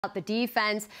The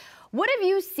defense. What have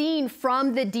you seen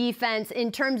from the defense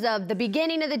in terms of the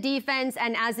beginning of the defense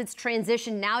and as it's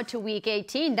transitioned now to Week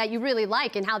 18 that you really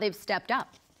like and how they've stepped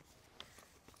up?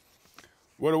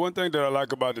 Well, the one thing that I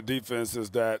like about the defense is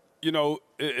that, you know,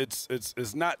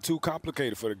 it's not too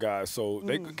complicated for the guys. So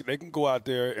they can go out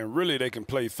there and really they can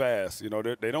play fast. You know,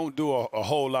 they don't do a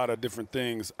whole lot of different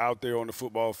things out there on the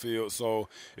football field. So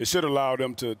it should allow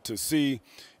them to see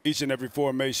each and every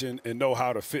formation and know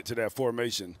how to fit to that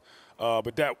formation. But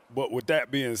with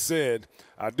that being said,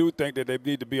 I do think that they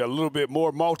need to be a little bit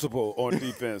more multiple on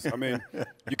defense. I mean,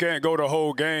 you can't go the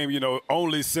whole game, you know,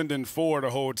 only sending 4 the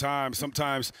whole time.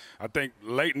 Sometimes I think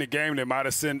late in the game they might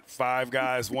have sent 5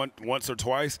 guys once or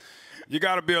twice. You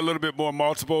got to be a little bit more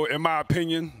multiple, in my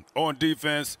opinion, on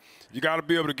defense. You got to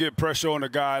be able to get pressure on a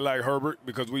guy like Herbert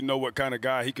because we know what kind of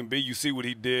guy he can be. You see what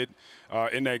he did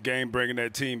in that game, bringing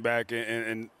that team back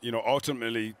and you know,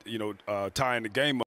 ultimately, you know, tying the game up.